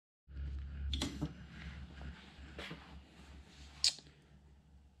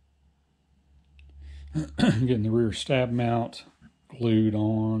Getting the rear stab mount glued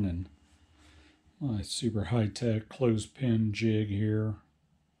on, and my super high-tech clothespin jig here.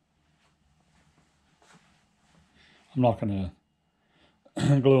 I'm not going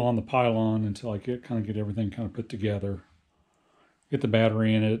to glue on the pylon until I get everything kind of put together. Get the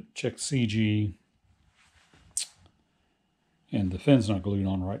battery in it, check CG, and the fin's not glued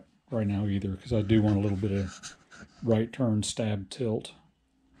on right now either, because I do want a little bit of right turn stab tilt.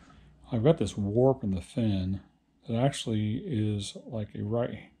 I've got this warp in the fin that actually is like a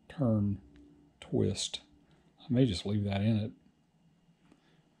right turn twist. I may just leave that in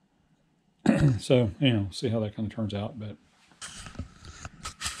it. So, see how that kind of turns out, but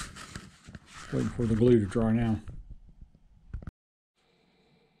waiting for the glue to dry now.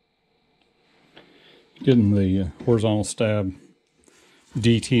 Getting the horizontal stab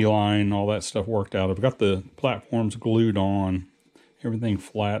DT line, all that stuff worked out. I've got the platforms glued on, everything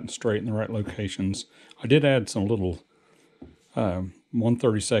flat and straight in the right locations. I did add some little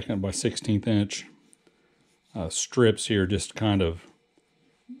 1/32 by 16th inch strips here, just kind of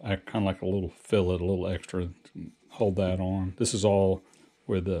like a little fillet, a little extra to hold that on. This is all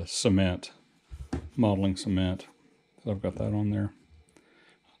with cement, modeling cement. So I've got that on there.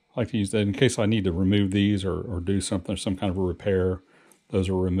 I like to use that in case I need to remove these or do something, some kind of a repair. Those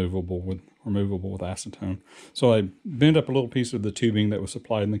are removable with acetone. So I bent up a little piece of the tubing that was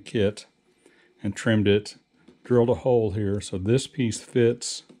supplied in the kit and trimmed it, drilled a hole here so this piece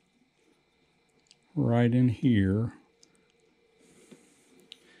fits right in here.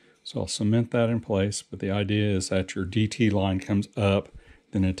 So I'll cement that in place, but the idea is that your DT line comes up,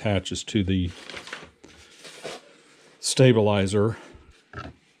 then attaches to the stabilizer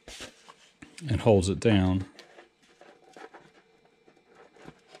and holds it down.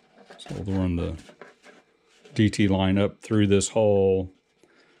 So we'll run the DT line up through this hole,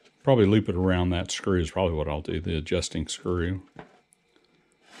 probably loop it around that screw is probably what I'll do, the adjusting screw.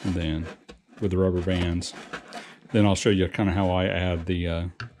 And then with the rubber bands, then I'll show you kind of how I add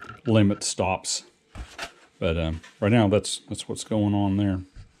the limit stops. But right now that's what's going on there.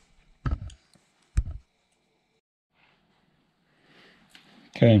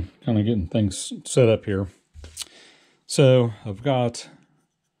 Okay, kind of getting things set up here. So I've got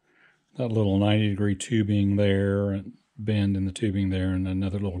that little 90-degree tubing there, and bend in the tubing there, and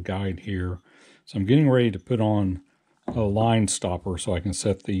another little guide here. So I'm getting ready to put on a line stopper so I can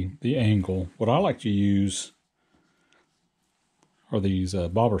set the angle. What I like to use are these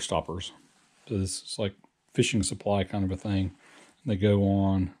bobber stoppers. So this is like fishing supply kind of a thing. They go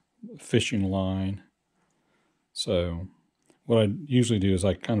on a fishing line. So what I usually do is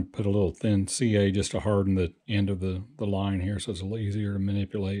I kind of put a little thin CA just to harden the end of the line here so it's a little easier to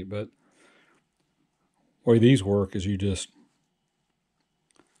manipulate. But the way these work is you just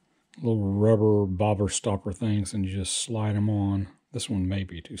little rubber bobber stopper things and you just slide them on. This one may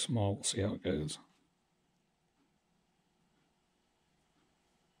be too small. We'll see how it goes.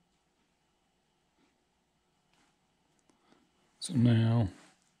 So now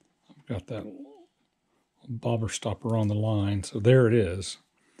I've got that bobber stopper on the line. So there it is.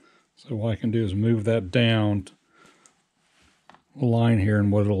 So what I can do is move that down the line here,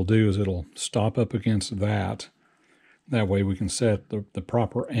 and what it'll do is it'll stop up against that. That way we can set the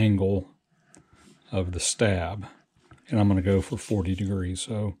proper angle of the stab. And I'm going to go for 40 degrees.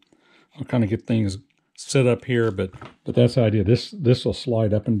 So I'll kind of get things set up here, but that's the idea. This will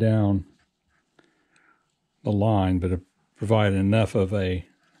slide up and down the line, but it provide enough of a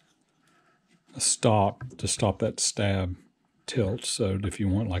stop to stop that stab tilt. So if you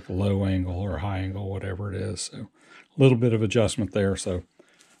want like a low angle or a high angle, whatever it is. So a little bit of adjustment there. So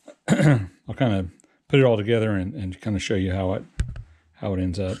I'll kind of put it all together and kind of show you how it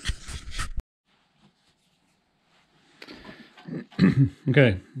ends up.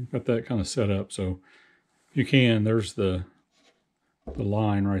 Okay, got that kind of set up. So you can, there's the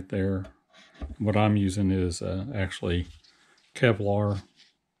line right there. What I'm using is actually Kevlar,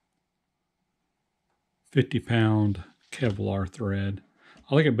 50-pound Kevlar thread.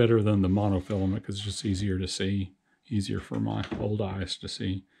 I like it better than the monofilament because it's just easier to see, easier for my old eyes to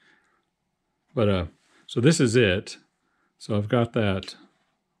see. But so this is it. So I've got that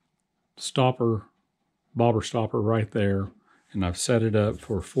stopper, bobber stopper right there, and I've set it up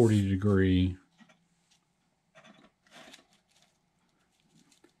for 40-degree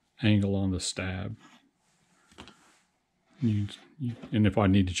angle on the stab. And if I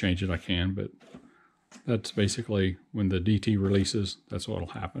need to change it, I can, but that's basically when the DT releases, that's what will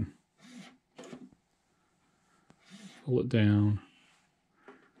happen. Pull it down.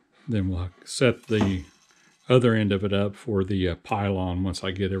 Then we'll set the other end of it up for the pylon once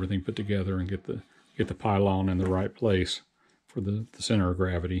I get everything put together and get get the pylon in the right place for the center of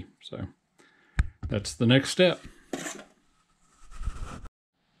gravity. So that's the next step.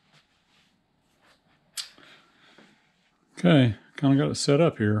 Okay, kind of got it set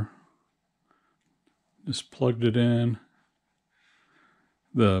up here. Just plugged it in.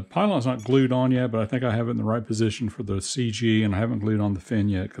 The pylon's not glued on yet, but I think I have it in the right position for the CG, and I haven't glued on the fin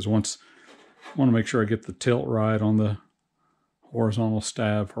yet because I want to make sure I get the tilt right on the horizontal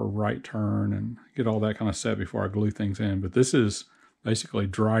stab for right turn and get all that kind of set before I glue things in. But this is basically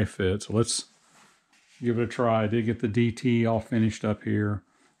dry fit, so let's give it a try. I did get the DT all finished up here.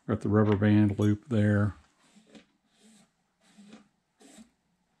 Got the rubber band loop there.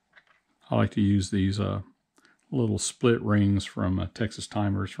 I like to use these little split rings from Texas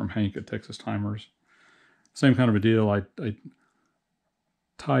Timers, from Hank at Texas Timers. Same kind of a deal. I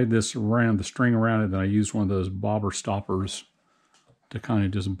tied this around, the string around it, and I used one of those bobber stoppers to kind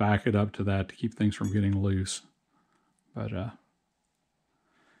of just back it up to that to keep things from getting loose. But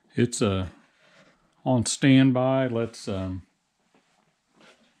it's on standby. Let's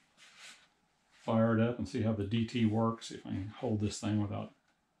fire it up and see how the DT works, see if I can hold this thing without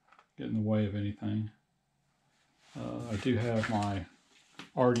getting in the way of anything. I do have my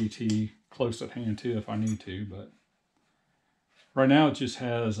RDT close at hand too if I need to, but right now it just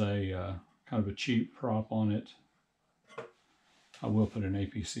has a kind of a cheap prop on it. I will put an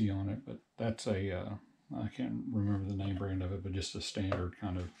APC on it, but that's a, I can't remember the name brand of it, but just a standard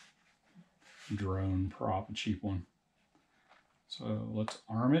kind of drone prop, a cheap one. So let's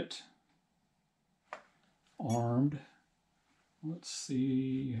arm it. Armed. Let's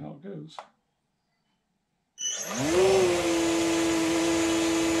see how it goes.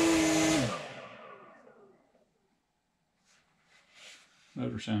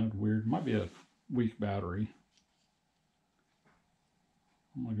 Motor sounded weird. Might be a weak battery.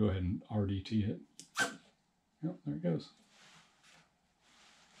 I'm going to go ahead and RDT it. Yep, there it goes.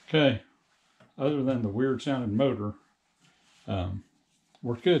 Okay. Other than the weird sounding motor,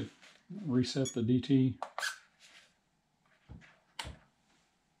 worked good. Reset the DT.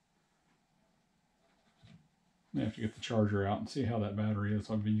 I have to get the charger out and see how that battery is.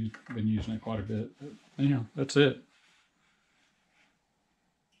 I've been using it quite a bit. But anyhow, that's it.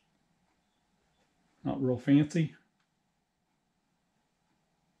 Not real fancy.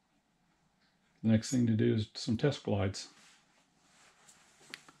 The next thing to do is some test glides.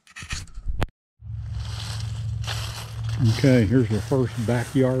 Okay, here's the first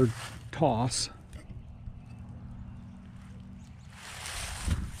backyard toss.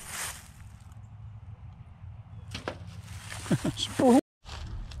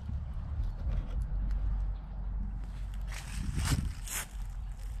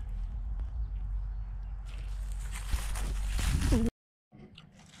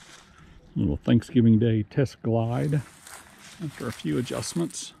 Little Thanksgiving Day test glide after a few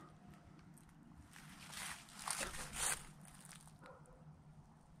adjustments.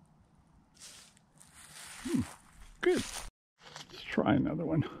 Good. Let's try another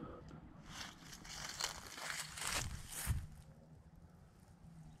one.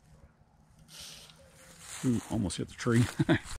 Ooh, almost hit the tree.